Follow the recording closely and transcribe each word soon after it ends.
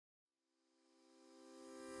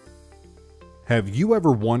Have you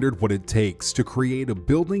ever wondered what it takes to create a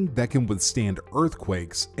building that can withstand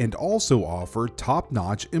earthquakes and also offer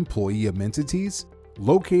top-notch employee amenities?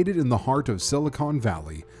 Located in the heart of Silicon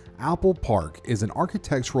Valley, Apple Park is an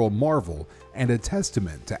architectural marvel and a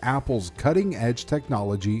testament to Apple's cutting-edge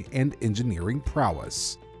technology and engineering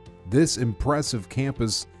prowess. This impressive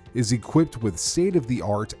campus is equipped with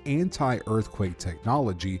state-of-the-art anti-earthquake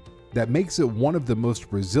technology that makes it one of the most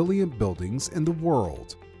resilient buildings in the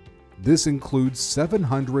world. This includes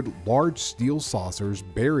 700 large steel saucers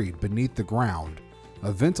buried beneath the ground,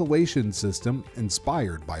 a ventilation system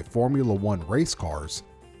inspired by Formula One race cars,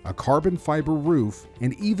 a carbon fiber roof,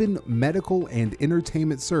 and even medical and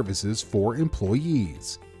entertainment services for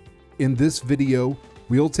employees. In this video,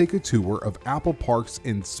 we'll take a tour of Apple Park's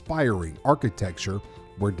inspiring architecture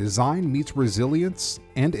where design meets resilience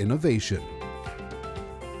and innovation.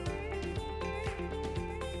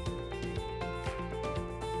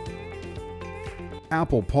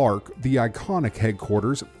 Apple Park, the iconic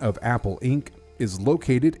headquarters of Apple Inc., is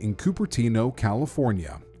located in Cupertino,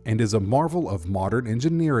 California, and is a marvel of modern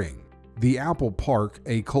engineering. The Apple Park,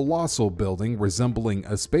 a colossal building resembling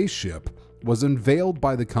a spaceship, was unveiled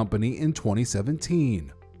by the company in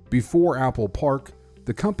 2017. Before Apple Park,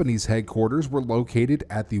 the company's headquarters were located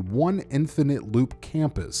at the One Infinite Loop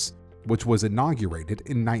campus, which was inaugurated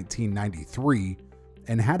in 1993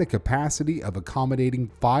 and had a capacity of accommodating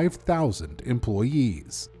 5,000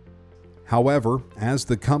 employees. However, as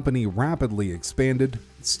the company rapidly expanded,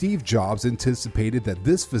 Steve Jobs anticipated that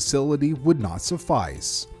this facility would not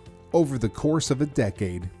suffice. Over the course of a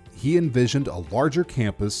decade, he envisioned a larger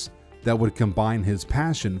campus that would combine his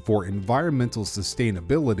passion for environmental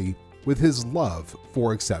sustainability with his love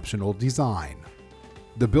for exceptional design.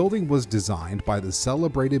 The building was designed by the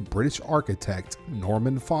celebrated British architect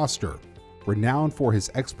Norman Foster, renowned for his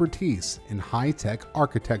expertise in high-tech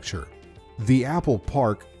architecture. The Apple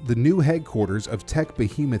Park, the new headquarters of tech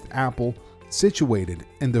behemoth Apple, situated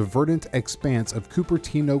in the verdant expanse of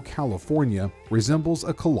Cupertino, California, resembles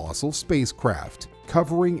a colossal spacecraft,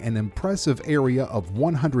 covering an impressive area of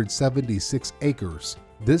 176 acres.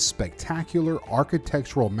 This spectacular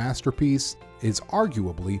architectural masterpiece is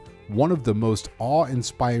arguably one of the most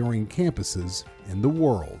awe-inspiring campuses in the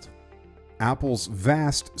world. Apple's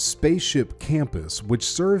vast spaceship campus, which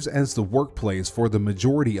serves as the workplace for the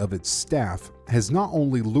majority of its staff, has not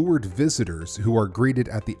only lured visitors who are greeted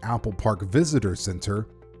at the Apple Park Visitor Center,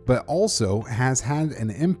 but also has had an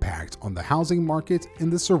impact on the housing market in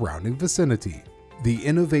the surrounding vicinity. The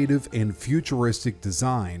innovative and futuristic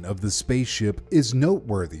design of the spaceship is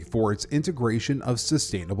noteworthy for its integration of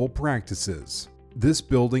sustainable practices. This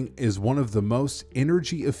building is one of the most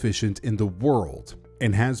energy efficient in the world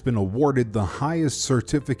and has been awarded the highest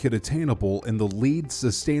certificate attainable in the LEED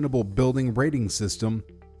Sustainable Building Rating System,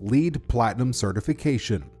 LEED Platinum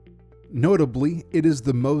certification. Notably, it is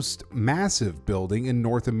the most massive building in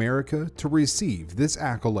North America to receive this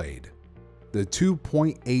accolade. The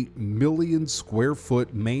 2.8 million square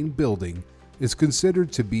foot main building is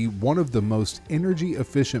considered to be one of the most energy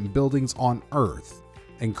efficient buildings on Earth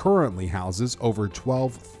and currently houses over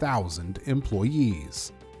 12,000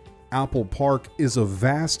 employees. Apple Park is a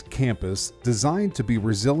vast campus designed to be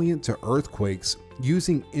resilient to earthquakes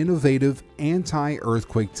using innovative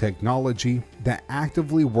anti-earthquake technology that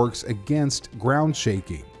actively works against ground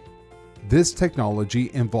shaking. This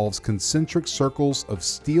technology involves concentric circles of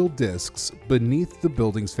steel discs beneath the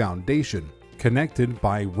building's foundation, connected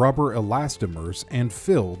by rubber elastomers and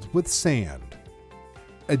filled with sand.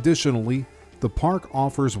 Additionally, the park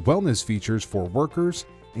offers wellness features for workers,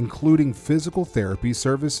 including physical therapy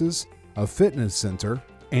services, a fitness center,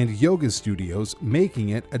 and yoga studios, making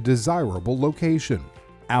it a desirable location.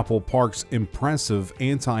 Apple Park's impressive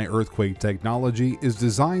anti-earthquake technology is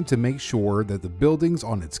designed to make sure that the buildings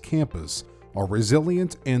on its campus are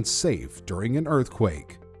resilient and safe during an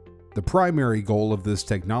earthquake. The primary goal of this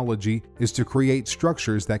technology is to create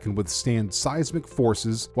structures that can withstand seismic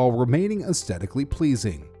forces while remaining aesthetically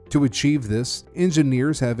pleasing. To achieve this,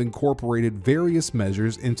 engineers have incorporated various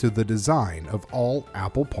measures into the design of all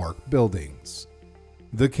Apple Park buildings.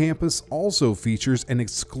 The campus also features an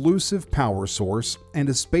exclusive power source and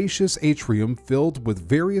a spacious atrium filled with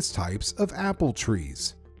various types of apple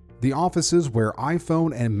trees. The offices where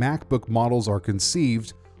iPhone and MacBook models are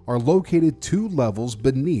conceived are located 2 levels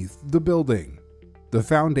beneath the building. The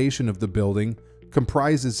foundation of the building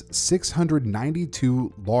comprises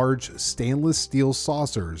 692 large stainless steel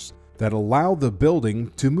saucers that allow the building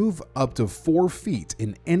to move up to 4 feet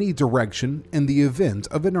in any direction in the event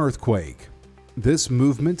of an earthquake. This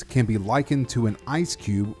movement can be likened to an ice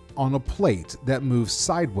cube on a plate that moves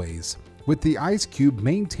sideways with the ice cube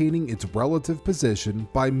maintaining its relative position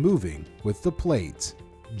by moving with the plate.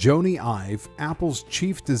 Jony Ive, Apple's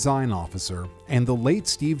chief design officer, and the late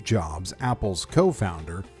Steve Jobs, Apple's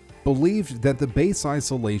co-founder, believed that the base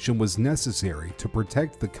isolation was necessary to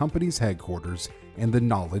protect the company's headquarters and the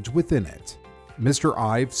knowledge within it. Mr.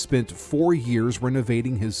 Ive spent 4 years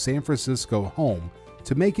renovating his San Francisco home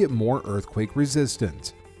to make it more earthquake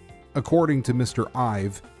resistant. According to Mr.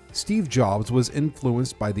 Ive, Steve Jobs was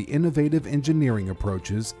influenced by the innovative engineering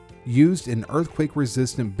approaches used in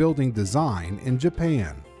earthquake-resistant building design in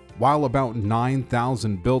Japan. While about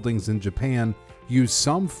 9,000 buildings in Japan use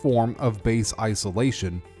some form of base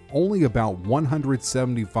isolation, only about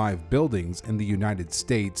 175 buildings in the United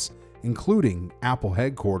States, including Apple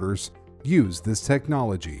headquarters, use this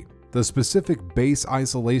technology. The specific base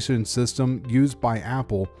isolation system used by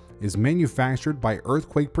Apple is manufactured by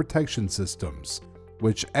Earthquake Protection Systems,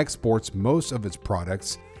 which exports most of its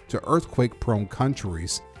products to earthquake-prone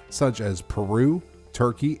countries such as Peru,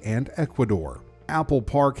 Turkey, and Ecuador. Apple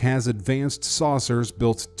Park has advanced saucers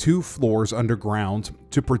built 2 floors underground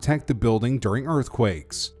to protect the building during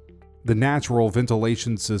earthquakes. The natural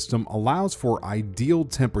ventilation system allows for ideal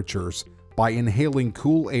temperatures by inhaling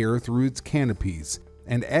cool air through its canopies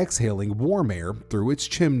and exhaling warm air through its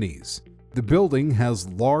chimneys. The building has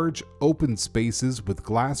large, open spaces with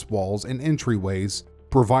glass walls and entryways,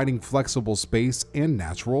 providing flexible space and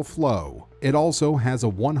natural flow. It also has a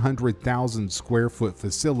 100,000 square foot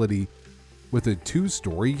facility with a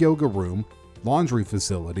 2-story yoga room, laundry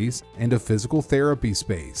facilities, and a physical therapy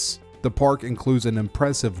space. The park includes an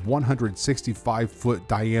impressive 165-foot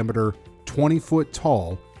diameter, 20-foot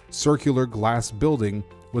tall, circular glass building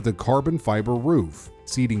with a carbon fiber roof,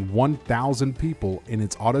 seating 1,000 people in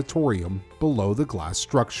its auditorium below the glass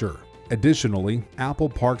structure. Additionally, Apple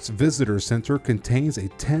Park's visitor center contains a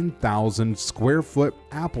 10,000 square foot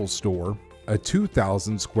Apple store, a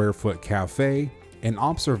 2,000 square foot cafe, an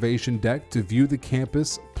observation deck to view the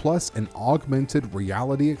campus, plus an augmented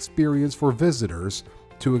reality experience for visitors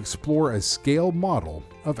to explore a scale model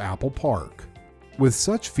of Apple Park. With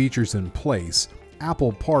such features in place,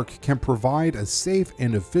 Apple Park can provide a safe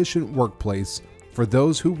and efficient workplace for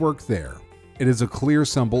those who work there. It is a clear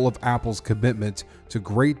symbol of Apple's commitment to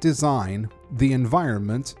great design, the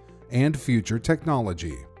environment, and future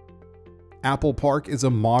technology. Apple Park is a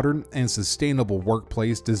modern and sustainable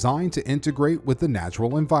workplace designed to integrate with the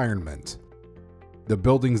natural environment. The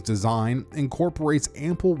building's design incorporates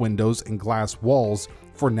ample windows and glass walls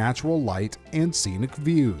for natural light and scenic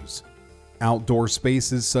views. Outdoor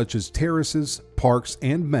spaces such as terraces, parks,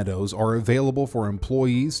 and meadows are available for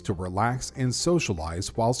employees to relax and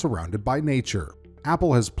socialize while surrounded by nature.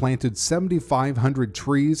 Apple has planted 7,500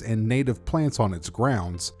 trees and native plants on its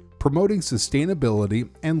grounds, promoting sustainability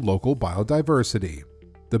and local biodiversity.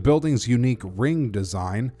 The building's unique ring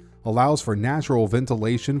design allows for natural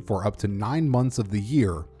ventilation for up to 9 months of the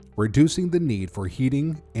year, reducing the need for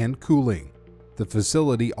heating and cooling. The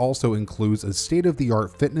facility also includes a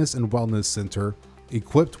state-of-the-art fitness and wellness center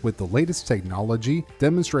equipped with the latest technology,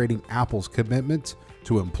 demonstrating Apple's commitment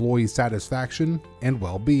to employee satisfaction and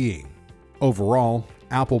well-being. Overall,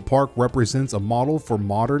 Apple Park represents a model for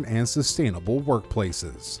modern and sustainable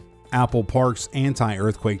workplaces. Apple Park's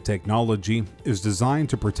anti-earthquake technology is designed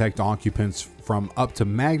to protect occupants from up to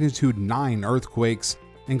magnitude 9 earthquakes,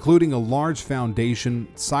 including a large foundation,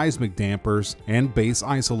 seismic dampers, and base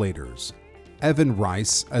isolators. Evan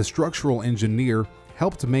Rice, a structural engineer,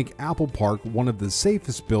 helped make Apple Park one of the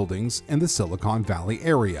safest buildings in the Silicon Valley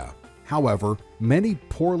area. However, many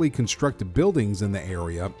poorly constructed buildings in the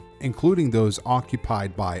area, including those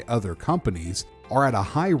occupied by other companies, are at a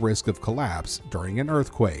high risk of collapse during an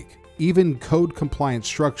earthquake. Even code-compliant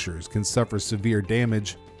structures can suffer severe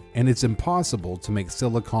damage, and it's impossible to make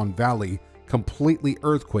Silicon Valley completely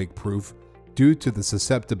earthquake-proof due to the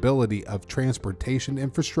susceptibility of transportation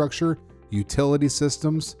infrastructure, utility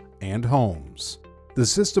systems, and homes. The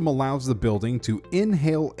system allows the building to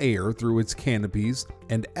inhale air through its canopies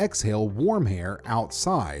and exhale warm air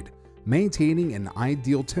outside, maintaining an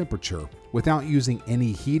ideal temperature without using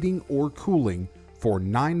any heating or cooling for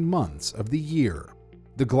 9 months of the year.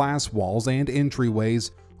 The glass walls and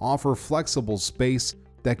entryways offer flexible space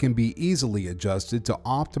that can be easily adjusted to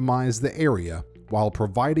optimize the area while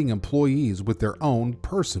providing employees with their own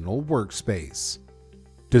personal workspace.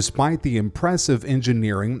 Despite the impressive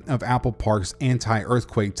engineering of Apple Park's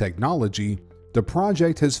anti-earthquake technology, the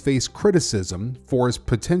project has faced criticism for its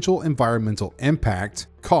potential environmental impact,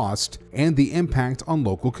 cost, and the impact on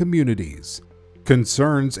local communities.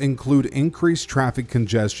 Concerns include increased traffic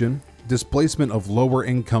congestion, displacement of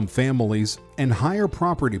lower-income families, and higher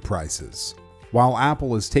property prices. While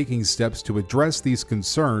Apple is taking steps to address these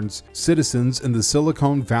concerns, citizens in the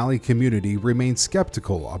Silicon Valley community remain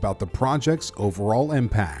skeptical about the project's overall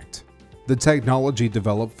impact. The technology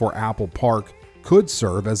developed for Apple Park could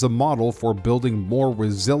serve as a model for building more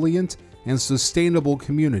resilient and sustainable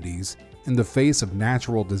communities in the face of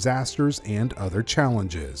natural disasters and other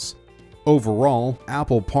challenges. Overall,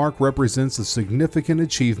 Apple Park represents a significant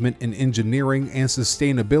achievement in engineering and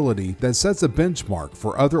sustainability that sets a benchmark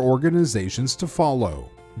for other organizations to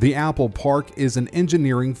follow. The Apple Park is an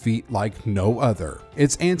engineering feat like no other.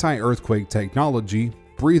 Its anti-earthquake technology,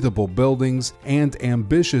 breathable buildings, and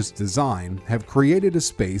ambitious design have created a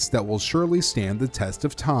space that will surely stand the test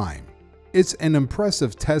of time. It's an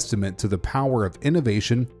impressive testament to the power of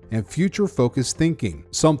innovation and future-focused thinking,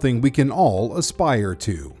 something we can all aspire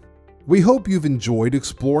to. We hope you've enjoyed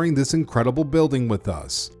exploring this incredible building with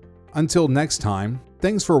us. Until next time,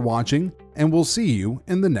 thanks for watching, and we'll see you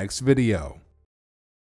in the next video.